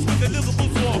shorts with the Liverpool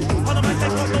talk. On the mic, they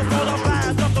got no water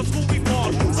band, not the school we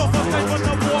bought. So first they run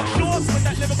the walk, shorts with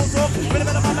that Liverpool talk. With a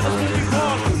bit of man at the school we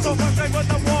bought. So first they run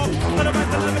the walk. On the mic,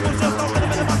 the Liverpool shorts, with a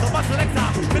bit of muscle, muscle selector.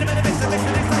 With a bit of mix and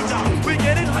excitement. We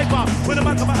getting hyper. With a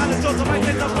man come out of the shorts, I might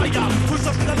get the fire. Push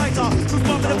up to the lighter. Who's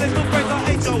bumping the place, no breaker,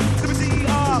 H.O.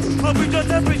 WCER, up with your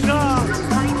temperature.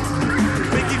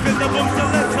 Micky Finn the boom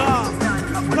selector.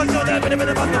 Control that with a bit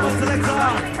of muscle selector.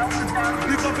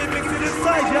 You got me mixing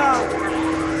inside ya.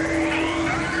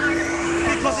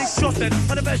 Because it's Shortston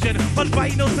on the version, on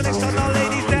vinyl selection, all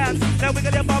ladies dance. Now we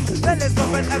got your bum, then let's go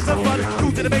and have some fun.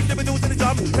 Do to the bass, then we do to the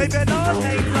drum. Raving all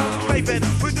night long, raving.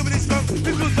 We're doing it strong,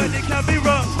 this was when it can be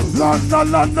wrong.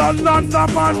 London,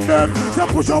 man, them. They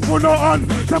push up on no hand,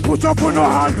 they push up on no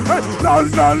hand. Hey,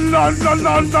 London, man, them.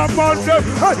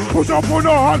 Hey, push up on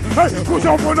no hand, hey, push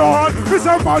up on no hand. It's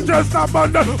a Manchester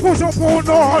man, them. Push up on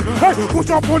no hand, hey, push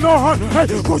up on no hand,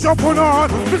 hey, push up on no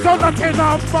hand. It's a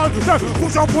Nottingham man, them.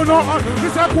 Push up on no hand.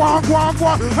 It's a go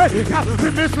on. Hey, can't be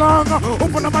this long.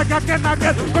 Open the mic again.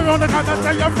 Go on the can and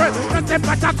tell your friends that they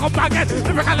better come again.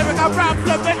 Lyrical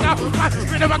problem,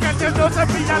 we never get to know the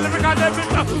be a lyrical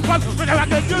everything. But we never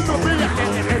get to know me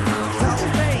again. Tell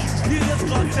me, you just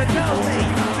got to tell me.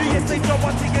 Do you think you're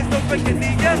wanting it to break in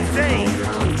the day?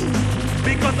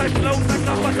 Because I float like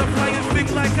a butterfly and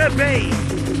swing like a bee.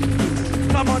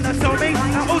 Come on, now tell me,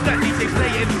 now who's that DJ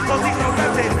playing? What's he so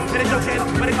rapping? And it's joking,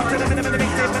 when it comes to the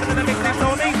mixtape,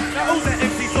 tell me, now who's that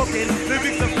MC talking?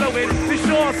 Lyrics are flowing, the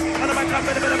shorts, and I'm back up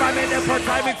in a bit of rhyming, then put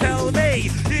time and tell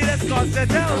me, you just got to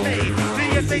tell me, do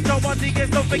you think you're wanting it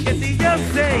to break in the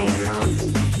day?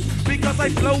 Because I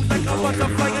float like a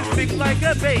butterfly and swing like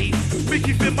a bee.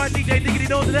 Micky Finn, my DJ, diggity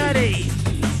knows daddy.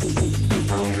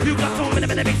 You got so many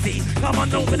mixy. Come on,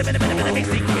 no many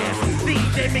mixy. Yes,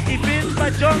 DJ Micky Finn, my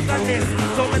junglist.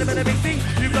 So many mixy.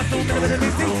 You got so many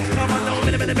mixy. Come on, no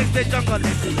many mixy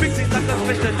junglist. Mix it like a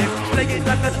specialist. Play it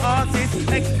like an artist.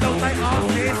 Explode like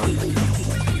artist.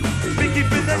 Micky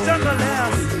Finn, the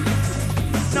junglist.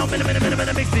 No many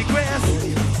mixy grass.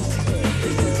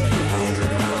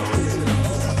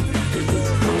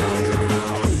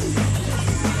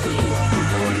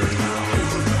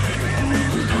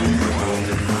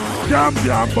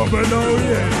 Champion bubble, oh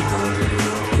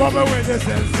yeah. Bubble with the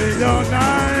sensation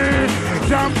night.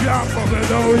 Champion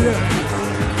bubble, oh yeah.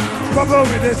 Bubble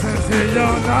with the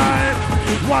sensation night.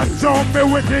 Watch out me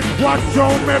wicked, watch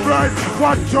out me bright,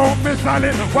 watch out me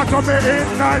solid, watch out me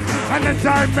ignite, and the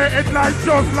time me ignite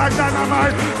just like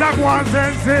dynamite. That one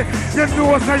sensei, you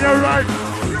know say you're right.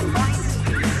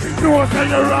 Know say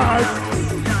you're right.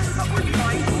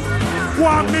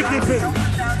 One Micky fit.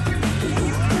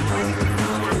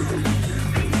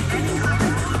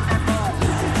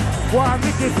 One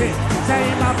Micky fit, say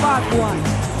him a bad one.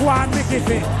 One Micky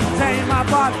fit, say him a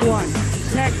bad one.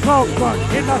 Take coke gun,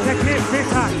 it not take clip fit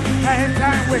hot.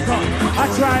 Anytime we come, I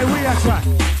try, we a try.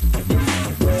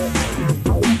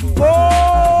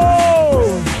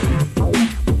 Oh!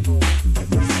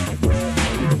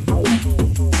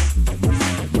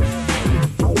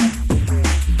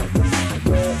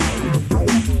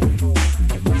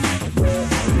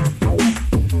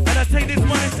 And I take this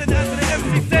one and send it out to the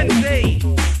MC Sensei.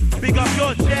 Big up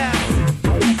your jazz.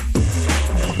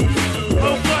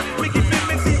 Oh God, Micky Finn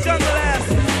mixing jungle ass.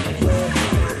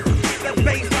 The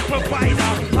bass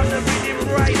provider, I'm the rhythm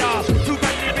rider. Two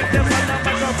bad lyrics, them on the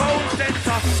microphone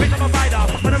center. Pick up a rider,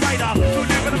 on a rider. Two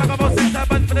live on the microphone center,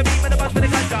 buzz for the beat, and a buzz for the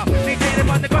ganja. DJ them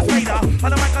on the cross radar. On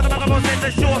the mic on the microphone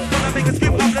center, short, gonna make a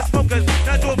skip up the smokers.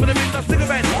 Now do it for the Mr.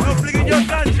 Cigarette, no flinging your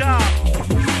ganja.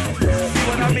 See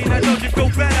what I mean? I know you feel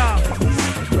better.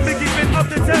 Micky Finn up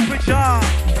the temperature.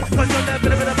 Cause you're never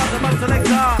been about the man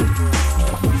selector.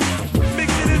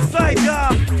 Mix it inside ya.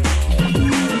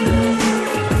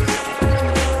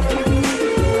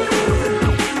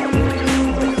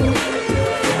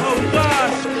 Oh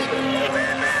gosh.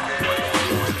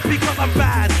 Because I'm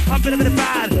bad, I'm bit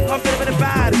bad, I'm bit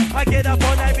bad. I get up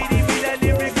on that meeting with that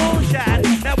lyrical chat.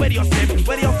 Now where do you slip,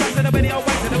 where do you fast, and where do you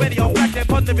wax, and where do you black? They're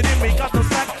positive in we got no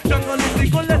slack. Jungle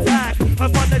lyrical attack,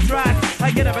 I'm on the track.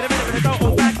 I get up in a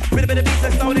total back. Bit of beats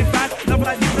that's thrown in back. Love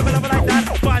like this, love like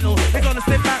that. Final, it's gonna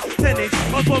slip back. 10-inch,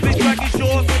 on 12-inch, cracking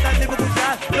short with that lyrical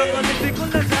chat. Jungle lyrical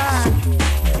attack.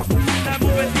 Now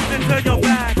moving and turn your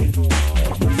back.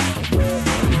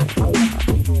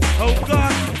 Oh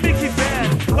God, Micky Finn.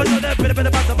 Cause you're there, bit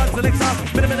about the bad selector.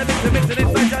 Bit of mix it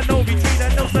inside, ya no retreat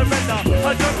and no surrender. A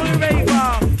jungle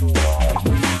raver.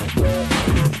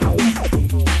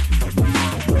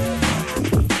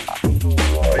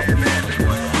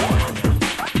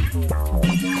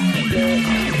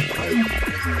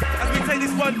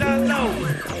 Down low. I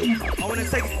want to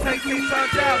take things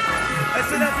down. Let's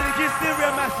send out to the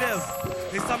Hysteria massive.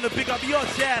 It's time to pick up your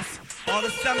chest. All the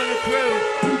stamina crew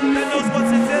that knows what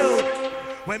to do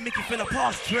when Micky Finn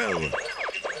pass through.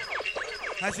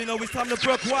 As you know, it's time to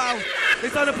brook wow.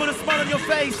 It's time to put a smile on your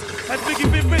face as Micky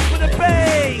Finn brings for the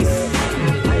bass.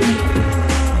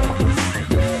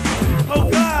 Oh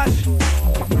gosh.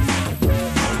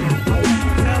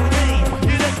 Tell me,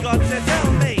 you just got to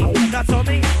tell me. Now tell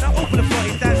me, now open the floor,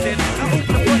 he's dancing. Now open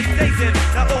the floor, he's dancing.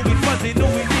 Now always buzzing,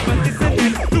 always even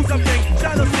listening. Do something,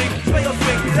 shadow sing, sway your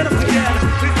swing, set up again.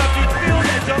 Please let me feel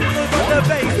that jungle from the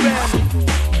bass band.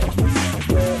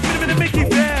 Bit of Micky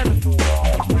Finn.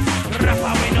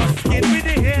 Rapper with no skin with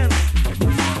the hand.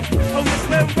 Oh, yes,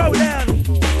 we're rolling.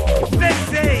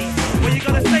 Sexy, what you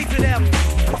gonna say to them?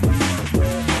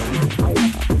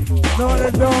 No,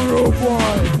 they don't, rude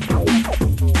boy.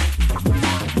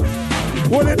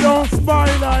 Well, it don't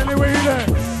smile anyway there.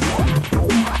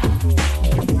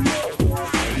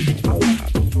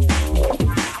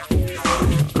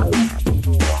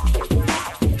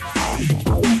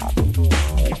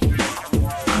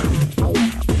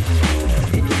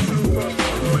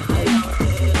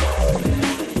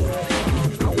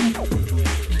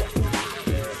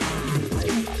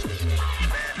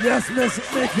 Yes, Miss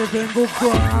Micky Finn, good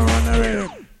go around the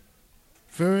rhythm.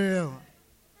 For real.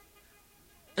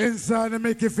 Inside the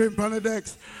Micky Finn on the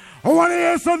decks. I want to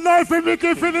hear some noise for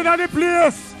Micky Finn in the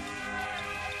place.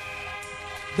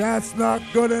 That's not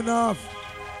good enough.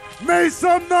 Make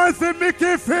some noise for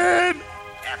Micky Finn.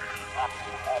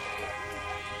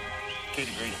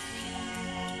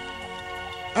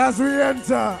 As we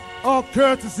enter, all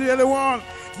courtesy of the one,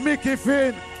 Micky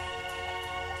Finn.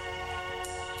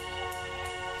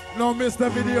 No, Mr.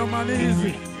 Video Man,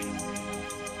 easy.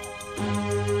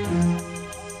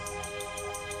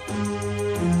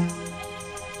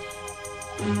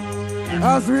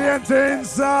 As we enter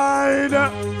inside,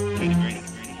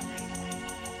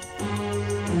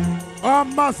 our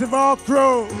massive all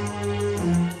crew.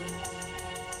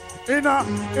 In a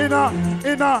corner.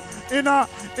 In a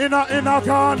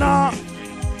corner.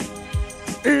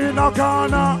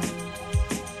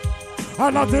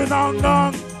 And nothing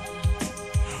on.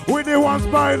 With the one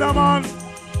Spider-Man.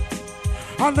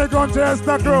 And they gon' test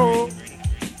the crew.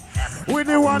 With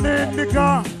the one in the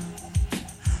car.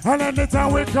 And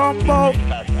anytime we come out.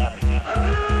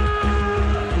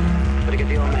 Better get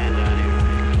the old man down here.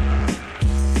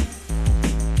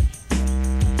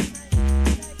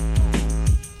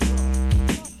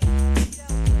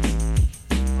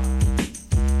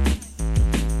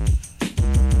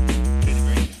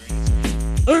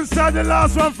 And the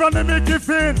last one from the Micky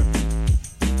Finn.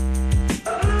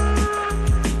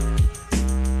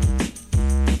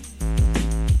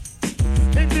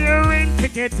 Ring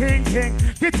ticket ting ting,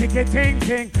 get ticket ting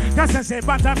ting. Cause I say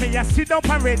but me I sit up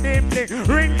and redeem thing.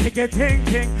 Ring ticket ting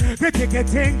ting, get ticket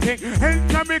ting ting.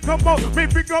 Anytime me come out, me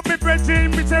pick up me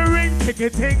brethren. Me say ring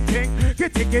ticket ting ting,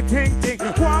 get ticket ting ting.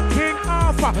 Walking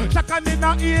off, shotgun in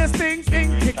the ears ting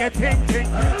ting. Ticket ting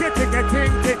ting, get ticket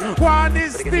ting ting. One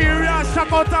Hysteria,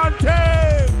 shock out and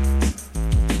tape.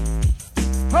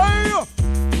 Hey!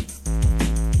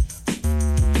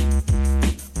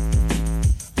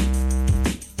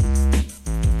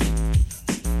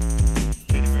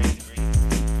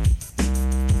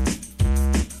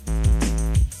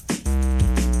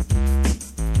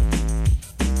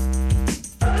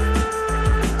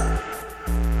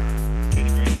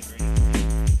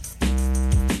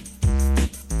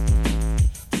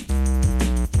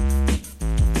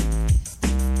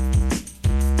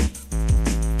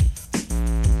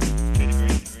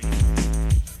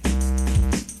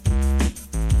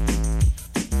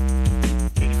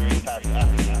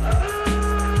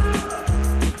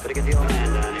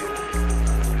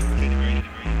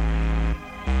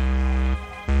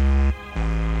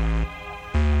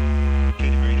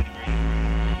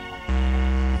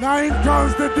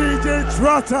 Comes the DJ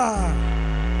Trotter.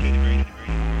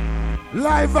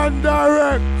 Live and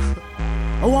direct.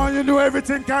 I want you to know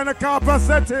everything kind of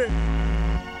capacity.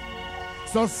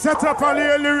 So set up all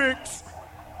your lyrics.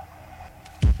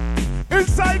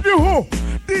 Inside the who,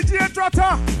 DJ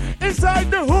Trotter. Inside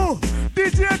the who,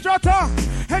 DJ Trotter.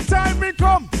 And time me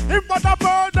come, him but a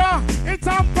border. It's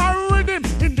a rhythm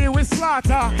in the we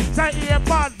slaughter. Say here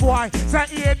bad boy, say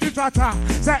here the Trotter.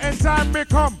 Say in time me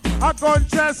come. A gun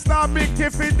chest now Micky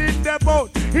Finn in the boat.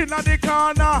 In the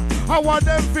corner, I want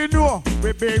them to know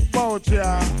we big boat,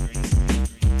 yeah.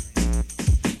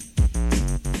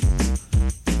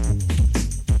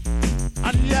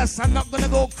 And yes, I'm not gonna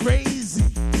go crazy.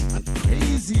 I'm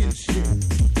crazy and shit.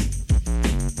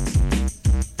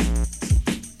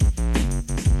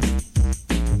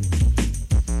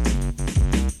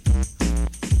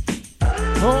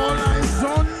 All eyes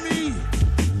on me.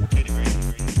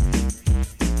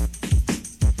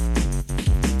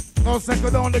 No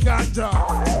second on the ganja.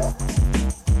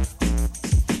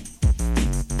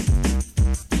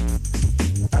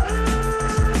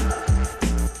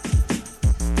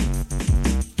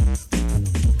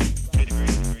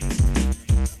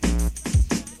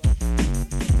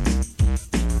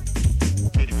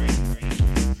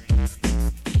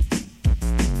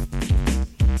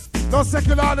 No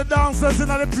second all the dancers in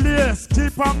the place.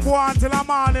 Keep on going till the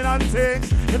morning and thing.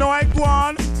 You know I go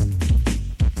on.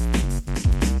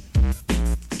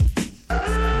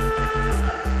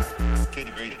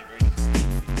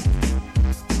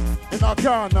 In a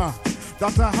corner,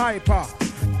 that's a hyper,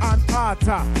 and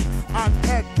Arta, and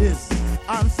Edis,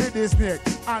 and City Snake,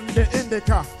 and the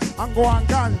Indica, and go and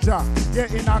ganja. Yeah,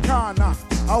 in a corner,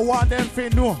 I want them to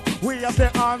know we have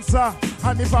the answer.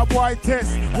 And if a boy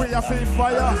test, we have to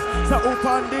fire. So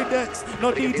open the decks,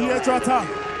 no DJ Trotter.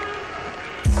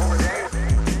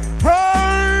 Hey!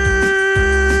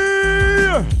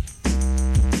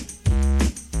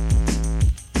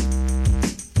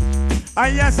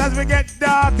 And yes, as we get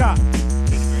darker,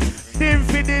 dim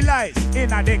for the lights in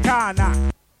the corner.